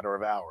within a matter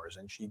of hours.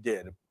 And she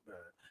did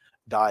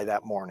die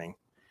that morning.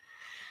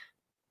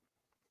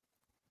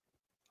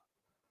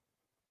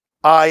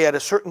 I, at a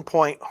certain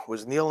point,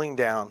 was kneeling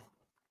down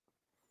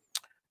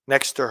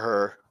next to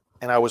her,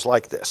 and I was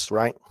like this,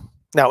 right?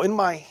 Now, in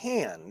my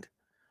hand,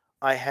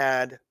 I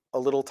had a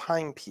little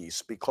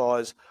timepiece,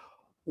 because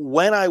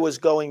when I was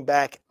going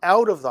back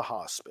out of the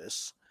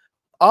hospice,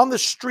 on the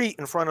street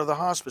in front of the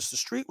hospice, the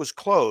street was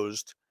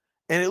closed,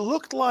 and it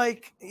looked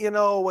like,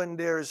 when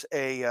there's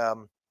a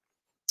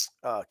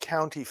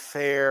county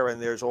fair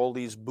and there's all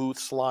these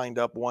booths lined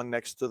up one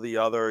next to the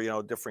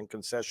other, different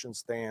concession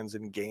stands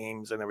and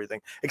games and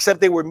everything,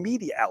 except they were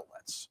media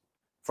outlets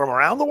from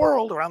around the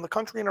world, around the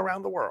country and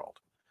around the world.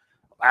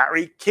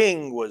 Larry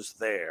King was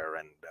there,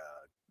 and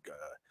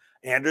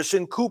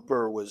Anderson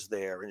Cooper was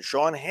there, and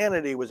Sean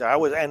Hannity was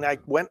there. And I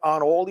went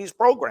on all these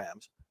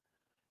programs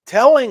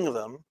telling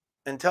them,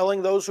 and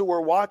telling those who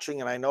were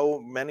watching, and I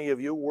know many of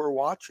you were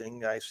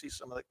watching, I see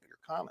some of your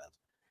comments,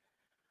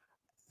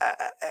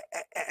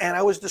 and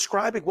I was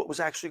describing what was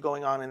actually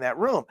going on in that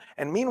room.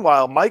 And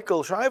meanwhile,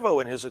 Michael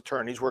Schiavo and his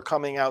attorneys were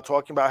coming out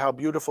talking about how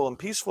beautiful and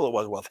peaceful it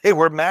was. Well, they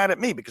were mad at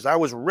me because I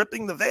was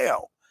ripping the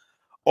veil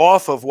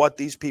off of what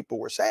these people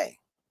were saying.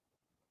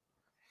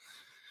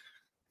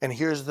 And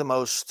here's the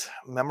most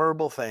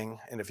memorable thing,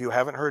 and if you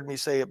haven't heard me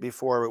say it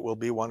before, it will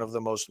be one of the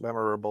most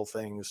memorable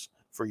things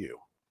for you.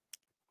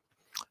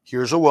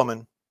 Here's a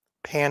woman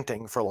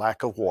panting for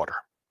lack of water.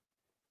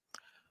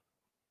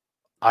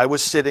 I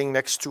was sitting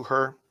next to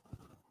her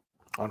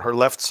on her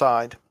left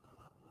side.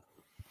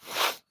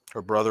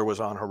 Her brother was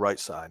on her right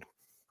side.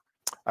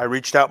 I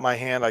reached out my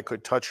hand. I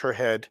could touch her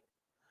head.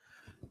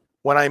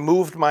 When I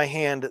moved my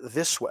hand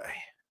this way,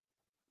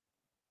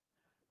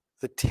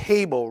 the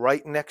table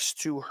right next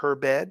to her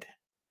bed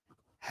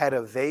had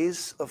a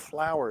vase of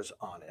flowers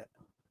on it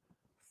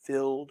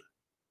filled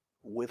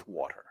with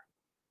water.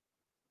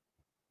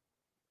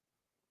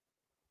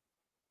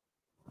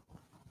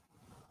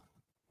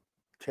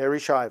 Terri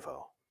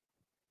Schiavo,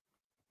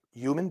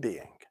 human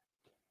being,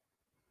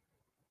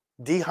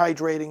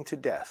 dehydrating to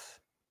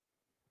death,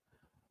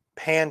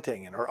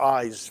 panting and her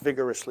eyes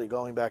vigorously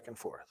going back and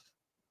forth.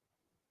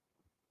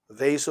 A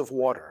vase of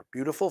water,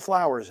 beautiful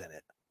flowers in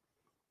it,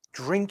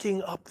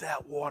 drinking up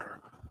that water,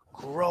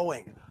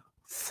 growing,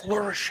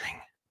 flourishing.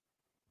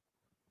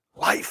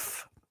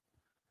 Life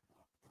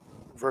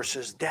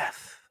versus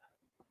death.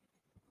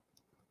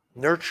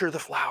 Nurture the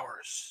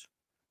flowers.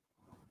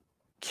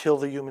 Kill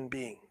the human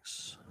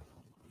beings.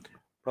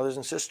 Brothers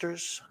and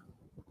sisters,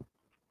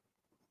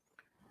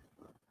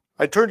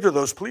 I turned to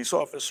those police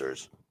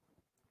officers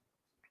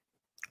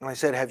and I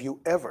said, have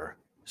you ever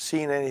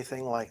seen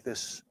anything like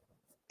this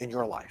in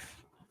your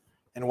life?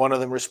 And one of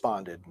them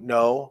responded,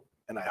 no,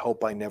 and I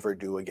hope I never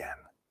do again.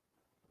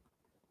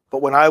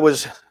 But when I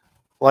was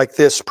like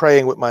this,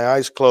 praying with my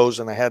eyes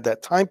closed, and I had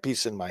that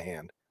timepiece in my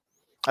hand,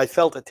 I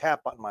felt a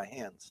tap on my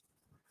hands.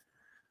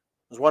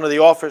 It was one of the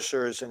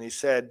officers, and he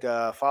said,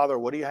 Father,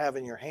 what do you have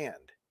in your hand?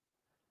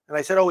 And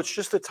I said, oh, it's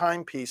just a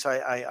timepiece.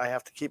 I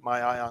have to keep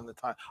my eye on the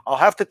time. I'll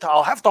have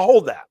to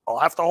hold that. I'll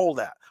have to hold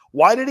that.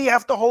 Why did he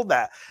have to hold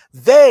that?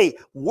 They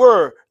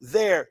were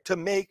there to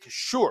make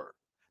sure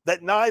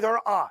that neither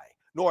I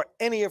nor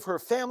any of her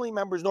family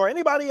members nor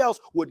anybody else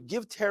would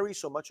give Terri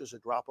so much as a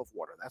drop of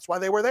water. That's why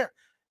they were there.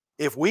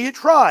 If we had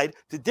tried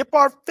to dip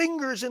our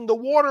fingers in the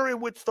water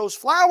in which those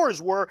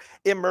flowers were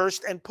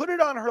immersed and put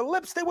it on her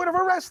lips, they would have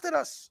arrested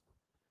us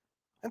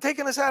and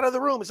taken us out of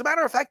the room. As a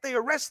matter of fact, they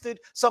arrested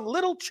some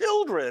little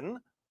children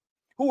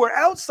who were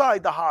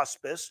outside the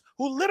hospice,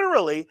 who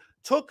literally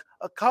took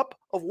a cup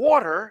of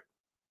water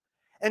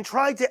and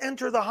tried to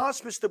enter the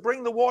hospice to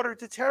bring the water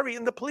to Terri.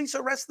 And the police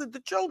arrested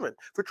the children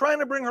for trying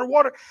to bring her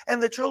water. And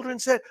the children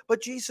said,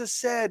 but Jesus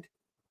said,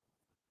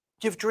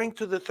 give drink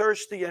to the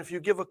thirsty. And if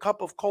you give a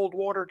cup of cold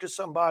water to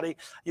somebody,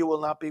 you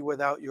will not be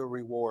without your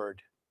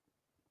reward.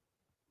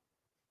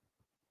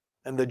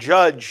 And the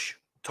judge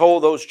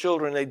told those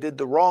children they did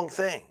the wrong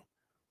thing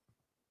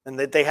and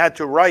that they had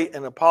to write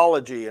an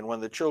apology. And when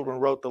the children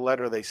wrote the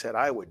letter, they said,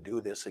 I would do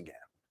this again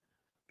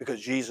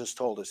because Jesus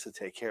told us to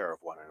take care of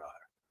one another.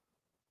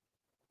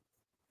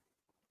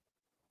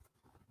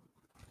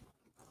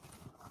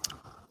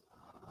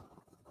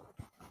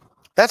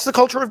 That's the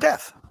culture of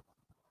death.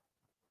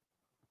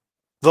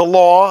 The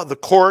law, the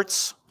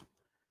courts,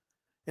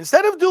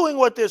 instead of doing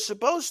what they're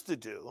supposed to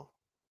do,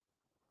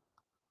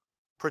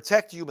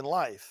 protect human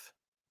life,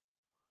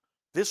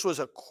 this was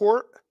a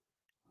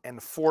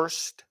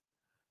court-enforced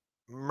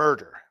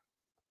murder.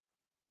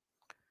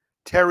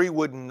 Terri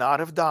would not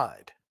have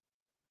died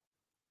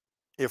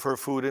if her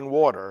food and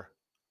water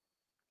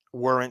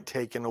weren't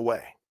taken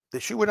away.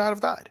 She would not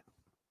have died.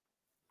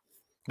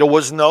 There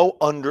was no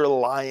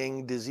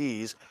underlying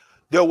disease.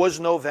 There was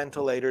no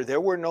ventilator.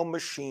 There were no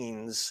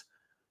machines,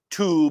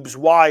 tubes,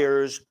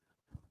 wires.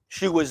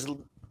 She was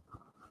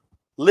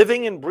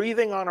living and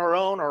breathing on her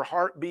own, her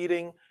heart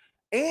beating.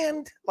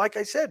 And like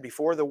I said,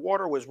 before the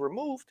water was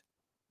removed,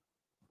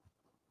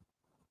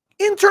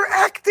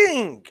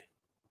 interacting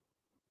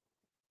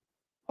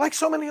like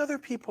so many other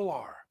people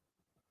are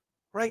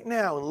right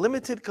now in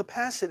limited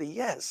capacity,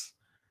 yes,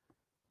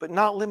 but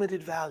not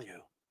limited value.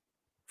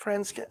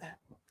 Friends,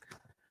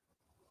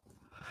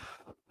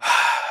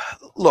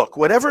 look,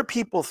 whatever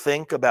people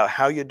think about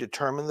how you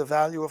determine the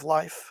value of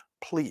life,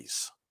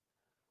 please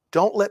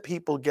don't let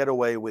people get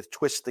away with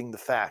twisting the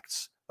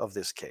facts of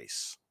this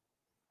case.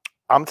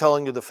 I'm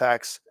telling you the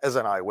facts as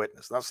an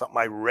eyewitness, not something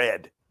I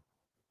read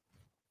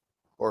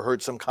or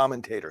heard some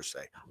commentator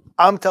say.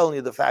 I'm telling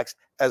you the facts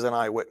as an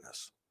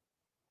eyewitness.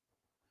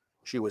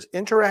 She was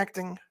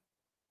interacting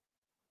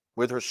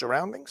with her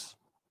surroundings.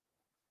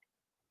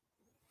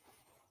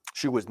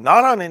 She was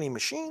not on any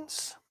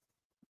machines.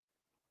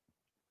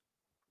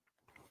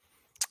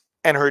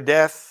 And her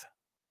death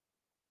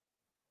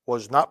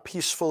was not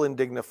peaceful and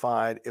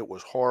dignified. It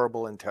was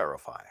horrible and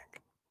terrifying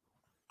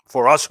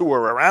for us who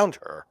were around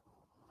her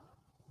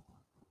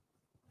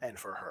and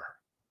for her.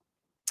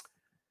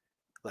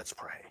 Let's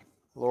pray.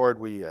 Lord,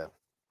 we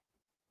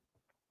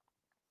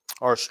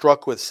are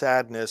struck with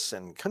sadness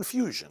and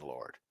confusion,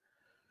 Lord,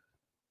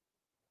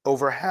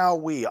 over how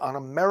we on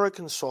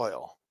American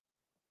soil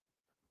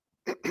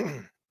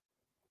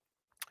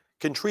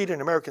can treat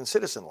an American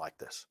citizen like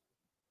this.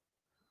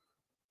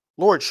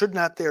 Lord, should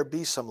not there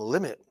be some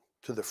limit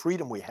to the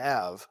freedom we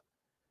have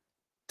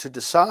to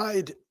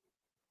decide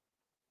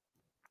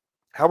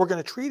how we're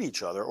going to treat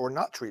each other or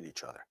not treat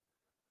each other?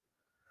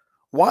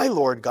 Why,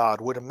 Lord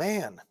God, would a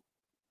man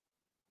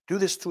do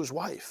this to his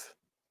wife?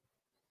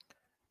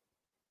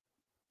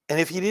 And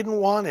if he didn't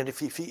want it,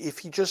 if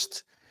he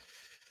just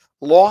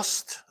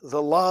lost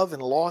the love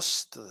and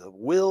lost the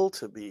will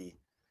to be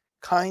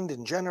kind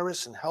and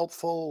generous and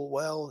helpful,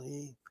 well,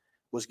 he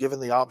was given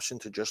the option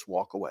to just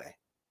walk away.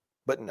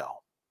 But no,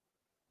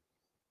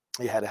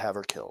 he had to have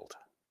her killed.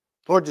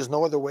 Lord, there's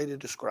no other way to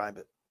describe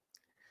it.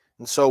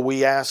 And so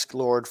we ask,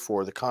 Lord,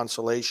 for the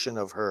consolation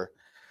of her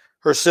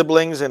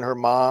siblings and her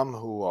mom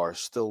who is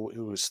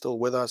still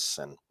with us.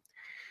 And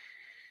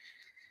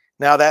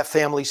now that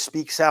family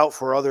speaks out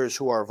for others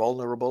who are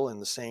vulnerable in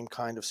the same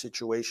kind of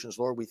situations.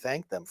 Lord, we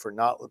thank them for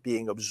not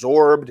being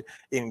absorbed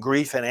in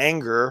grief and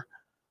anger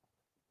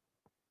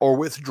or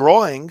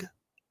withdrawing,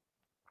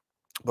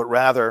 but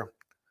rather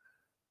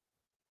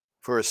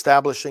for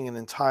establishing an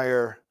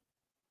entire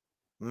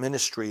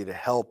ministry to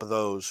help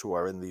those who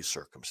are in these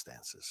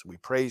circumstances. We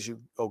praise you,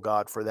 oh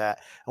God, for that.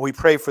 And we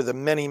pray for the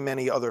many,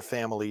 many other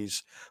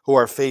families who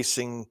are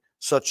facing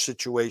such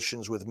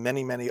situations with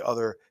many, many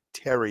other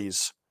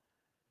Terrys.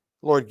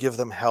 Lord, give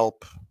them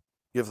help,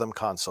 give them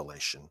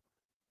consolation,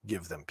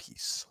 give them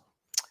peace.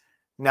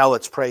 Now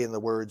let's pray in the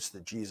words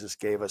that Jesus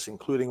gave us,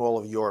 including all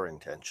of your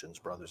intentions,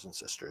 brothers and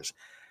sisters.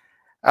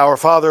 Our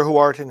Father who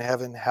art in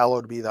heaven,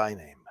 hallowed be thy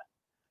name.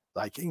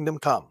 Thy kingdom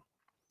come.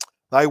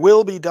 Thy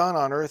will be done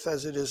on earth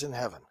as it is in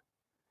heaven.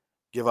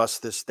 Give us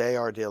this day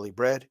our daily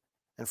bread,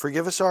 and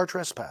forgive us our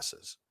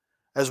trespasses,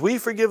 as we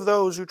forgive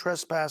those who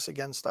trespass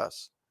against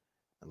us.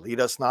 And lead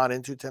us not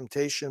into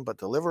temptation, but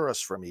deliver us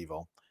from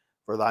evil.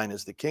 For thine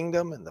is the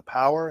kingdom, and the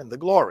power, and the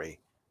glory,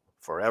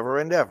 forever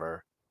and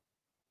ever.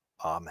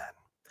 Amen.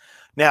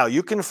 Now,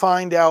 you can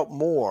find out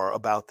more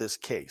about this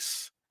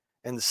case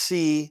and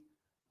see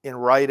in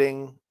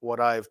writing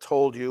what I've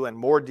told you and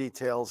more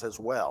details as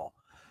well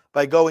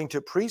by going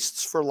to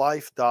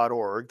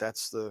priestsforlife.org,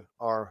 that's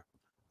our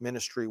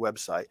ministry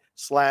website,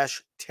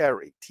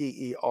 /Terri,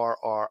 Terri.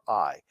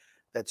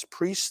 That's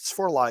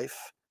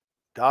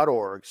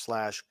priestsforlife.org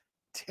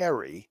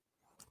 /Terri,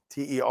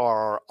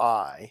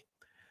 Terri.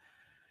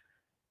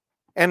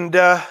 And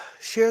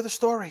share the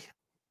story.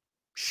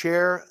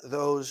 Share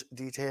those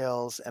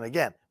details. And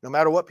again, no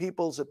matter what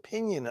people's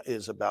opinion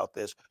is about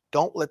this,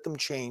 don't let them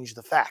change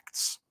the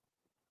facts.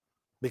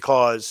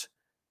 Because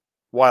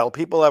while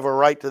people have a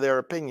right to their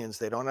opinions,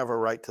 they don't have a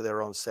right to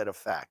their own set of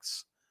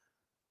facts.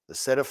 The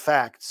set of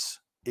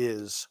facts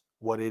is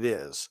what it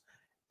is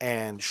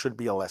and should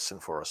be a lesson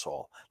for us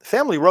all. The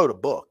family wrote a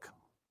book,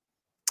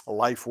 A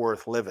Life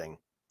Worth Living.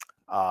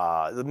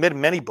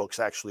 Many books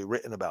actually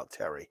written about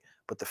Terri,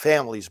 but the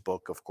family's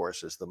book, of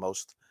course, is the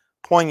most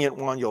poignant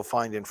one. You'll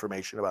find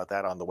information about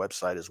that on the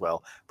website as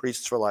well,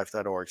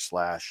 priestsforlife.org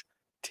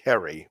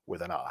 /Terri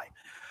with an I.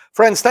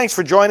 Friends, thanks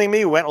for joining me.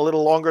 We went a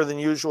little longer than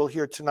usual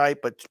here tonight,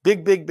 but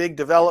big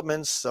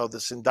developments. So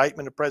this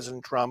indictment of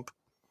President Trump,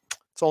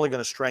 it's only going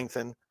to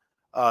strengthen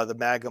the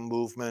MAGA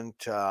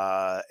movement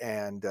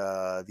and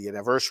the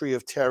anniversary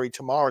of Terri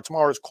tomorrow.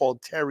 Tomorrow is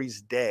called Terri's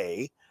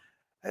Day.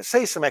 And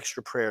say some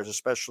extra prayers,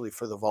 especially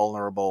for the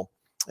vulnerable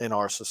in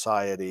our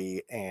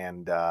society,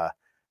 and that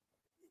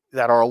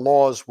our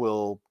laws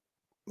will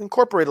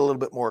incorporate a little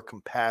bit more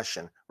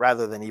compassion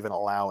rather than even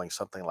allowing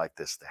something like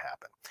this to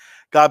happen.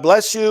 God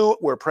bless you.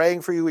 We're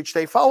praying for you each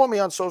day. Follow me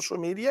on social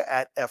media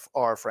at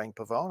FR Frank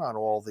Pavone on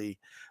all the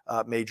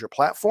major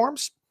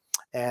platforms.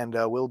 And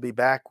we'll be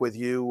back with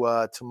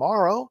you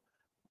tomorrow.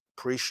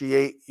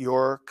 Appreciate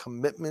your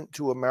commitment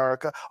to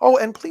America. Oh,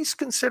 and please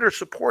consider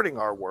supporting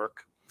our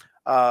work.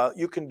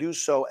 You can do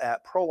so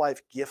at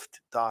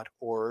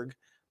prolifegift.org,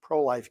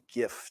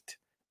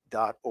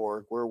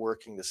 prolifegift.org. We're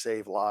working to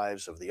save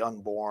lives of the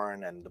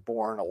unborn and the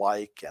born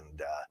alike.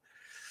 And,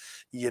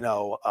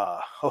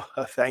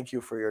 thank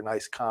you for your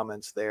nice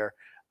comments there.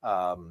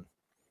 All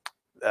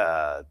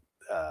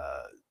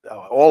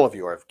of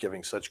you are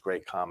giving such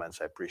great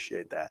comments. I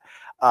appreciate that.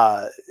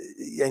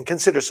 And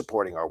consider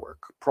supporting our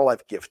work,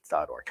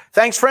 prolifegift.org.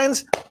 Thanks,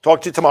 friends.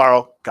 Talk to you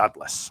tomorrow. God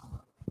bless.